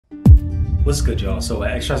What's good, y'all? So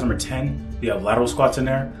at exercise number 10, we have lateral squats in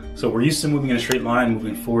there. So we're used to moving in a straight line,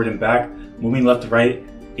 moving forward and back. Moving left to right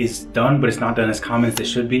is done, but it's not done as common as it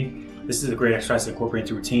should be. This is a great exercise to incorporate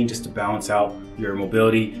into routine just to balance out your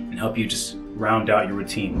mobility and help you just round out your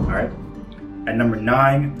routine, all right? At number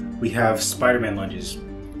 9, we have Spider-Man lunges.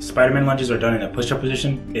 Spider-Man lunges are done in a push-up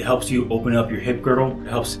position. It helps you open up your hip girdle. It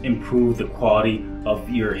helps improve the quality of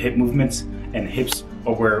your hip movements, and hips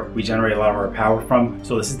are where we generate a lot of our power from.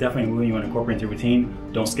 So this is definitely a movement you want to incorporate into your routine.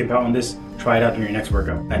 Don't skip out on this. Try it out during your next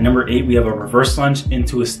workout. At number 8, we have a reverse lunge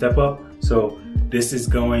into a step up. So this is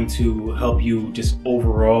going to help you just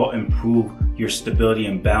overall improve your stability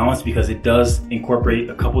and balance because it does incorporate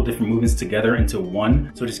a couple different movements together into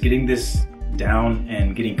one. So just getting this down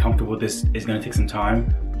and getting comfortable with this is going to take some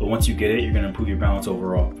time, but once you get it, you're going to improve your balance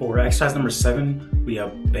overall. For exercise number 7, we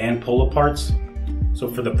have band pull aparts. So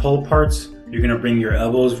for the pull aparts, you're going to bring your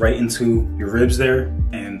elbows right into your ribs there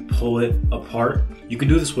and pull it apart. You can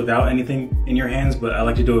do this without anything in your hands, but I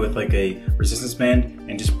like to do it with like a resistance band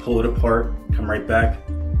and just pull it apart, come right back,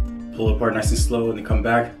 pull it apart nice and slow, and then come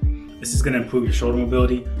back. This is going to improve your shoulder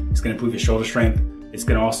mobility. It's going to improve your shoulder strength. It's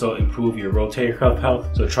going to also improve your rotator cuff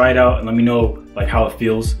health. So try it out and let me know like how it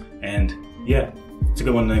feels. And yeah, it's a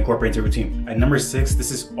good one to incorporate into routine. At number 6,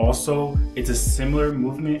 this is also, it's a similar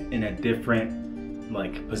movement in a different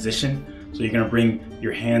like position. So you're going to bring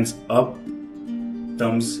your hands up,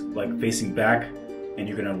 thumbs like facing back, and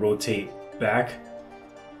you're going to rotate back.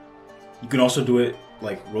 You can also do it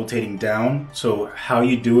like rotating down. So how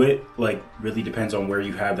you do it like really depends on where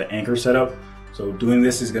you have the anchor set up. So doing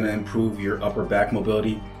this is going to improve your upper back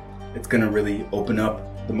mobility. It's going to really open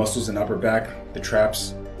up the muscles in upper back, the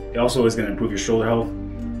traps. It also is going to improve your shoulder health.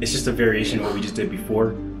 It's just a variation of what we just did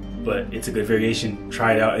before, but it's a good variation.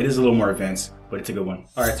 Try it out. It is a little more advanced, but it's a good one.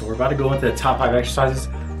 All right, so we're about to go into the top 5 exercises.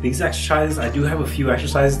 These exercises, I do have a few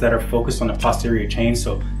exercises that are focused on the posterior chain.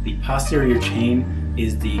 So the posterior chain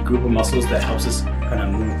is the group of muscles that helps us kind of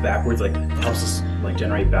move backwards, like helps us like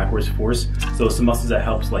generate backwards force. So it's the muscles that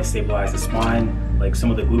helps like stabilize the spine, like some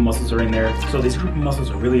of the glute muscles are in there. So these group of muscles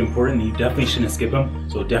are really important and you definitely shouldn't skip them.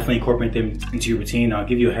 So definitely incorporate them into your routine. I'll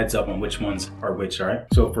give you a heads up on which ones are which, all right?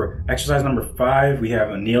 So for exercise number 5, we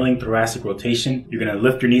have a kneeling thoracic rotation. You're gonna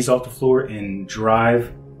lift your knees off the floor and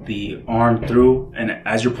drive the arm through, and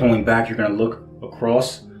as you're pulling back, you're gonna look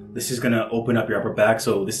across. This is gonna open up your upper back.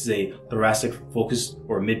 So this is a thoracic focus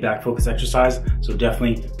or mid-back focus exercise. So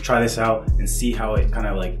definitely try this out and see how it kind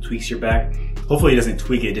of like tweaks your back. Hopefully it doesn't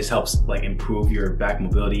tweak it, it just helps like improve your back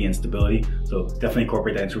mobility and stability. So definitely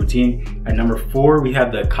incorporate that into routine. At number 4, we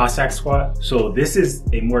have the Cossack squat. So this is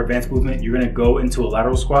a more advanced movement. You're gonna go into a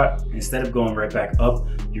lateral squat. Instead of going right back up,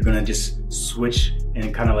 you're gonna just switch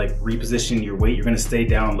and kind of like reposition your weight. You're gonna stay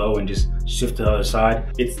down low and just shift to the other side.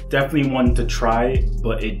 It's definitely one to try,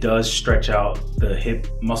 but it does stretch out the hip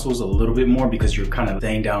muscles a little bit more because you're kind of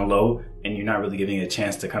staying down low and you're not really giving it a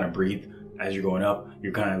chance to kind of breathe as you're going up.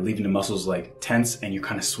 You're kind of leaving the muscles like tense and you're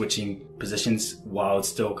kind of switching positions while it's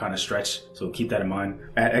still kind of stretched. So keep that in mind.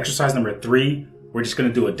 At exercise number 3, we're just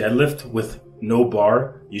gonna do a deadlift with no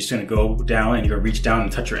bar. You're just gonna go down and you're gonna reach down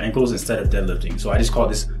and touch your ankles instead of deadlifting. So I just call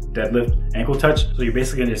this deadlift ankle touch. So you're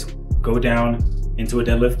basically gonna just go down into a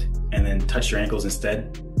deadlift and then touch your ankles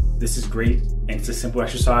instead. This is great and it's a simple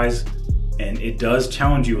exercise and it does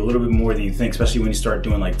challenge you a little bit more than you think, especially when you start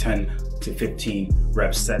doing like 10 to 15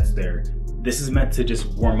 rep sets there. This is meant to just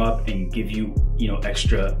warm up and give you,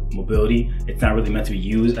 extra mobility. It's not really meant to be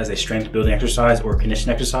used as a strength building exercise or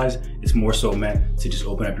conditioning exercise. It's more so meant to just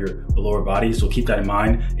open up your lower body. So keep that in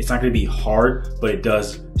mind. It's not gonna be hard, but it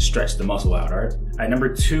does stretch the muscle out, all right? At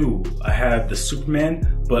number 2, I have the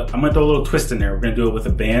Superman, but I'm gonna throw a little twist in there. We're gonna do it with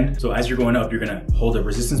a band. So as you're going up, you're gonna hold a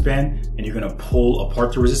resistance band and you're gonna pull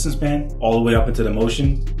apart the resistance band all the way up into the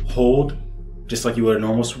motion, hold, just like you would a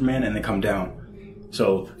normal Superman, and then come down.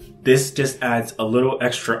 So this just adds a little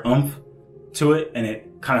extra oomph to it and it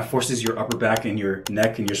kind of forces your upper back and your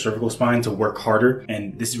neck and your cervical spine to work harder.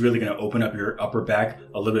 And this is really gonna open up your upper back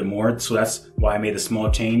a little bit more. So that's why I made the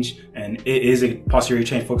small change. And it is a posterior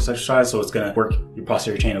chain focus exercise, so it's gonna work your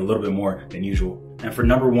posterior chain a little bit more than usual. And for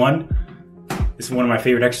number 1, this is one of my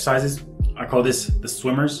favorite exercises. I call this the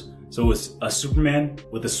swimmers. So it's a Superman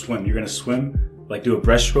with a swim. You're gonna swim, like do a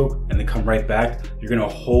breaststroke and then come right back. You're gonna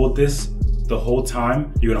hold this the whole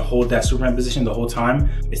time. You're gonna hold that Superman position the whole time.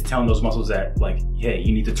 It's telling those muscles that like, hey,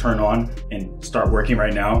 you need to turn on and start working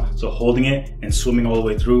right now. So holding it and swimming all the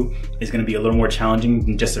way through is gonna be a little more challenging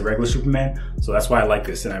than just a regular Superman. So that's why I like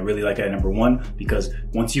this and I really like it at number 1 because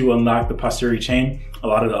once you unlock the posterior chain, a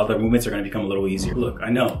lot of the other movements are gonna become a little easier. Look, I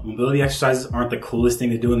know mobility exercises aren't the coolest thing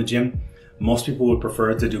to do in the gym, most people would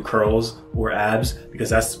prefer to do curls or abs because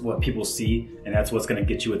that's what people see and that's what's gonna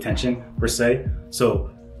get you attention per se. So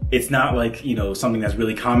it's not like, you know, something that's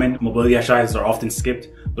really common. Mobility exercises are often skipped,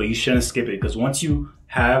 but you shouldn't skip it because once you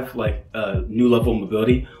have like a new level of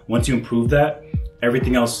mobility, once you improve that,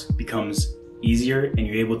 everything else becomes easier and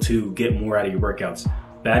you're able to get more out of your workouts.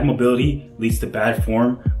 Bad mobility leads to bad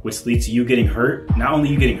form, which leads to you getting hurt. Not only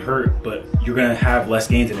you getting hurt, but you're gonna have less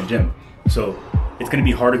gains in the gym. So it's gonna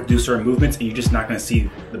be harder to do certain movements and you're just not gonna see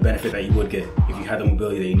the benefit that you would get if you had the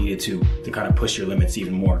mobility that you needed to kind of push your limits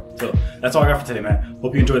even more. So that's all I got for today, man.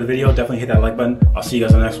 Hope you enjoyed the video. Definitely hit that like button. I'll see you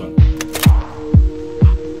guys on the next one.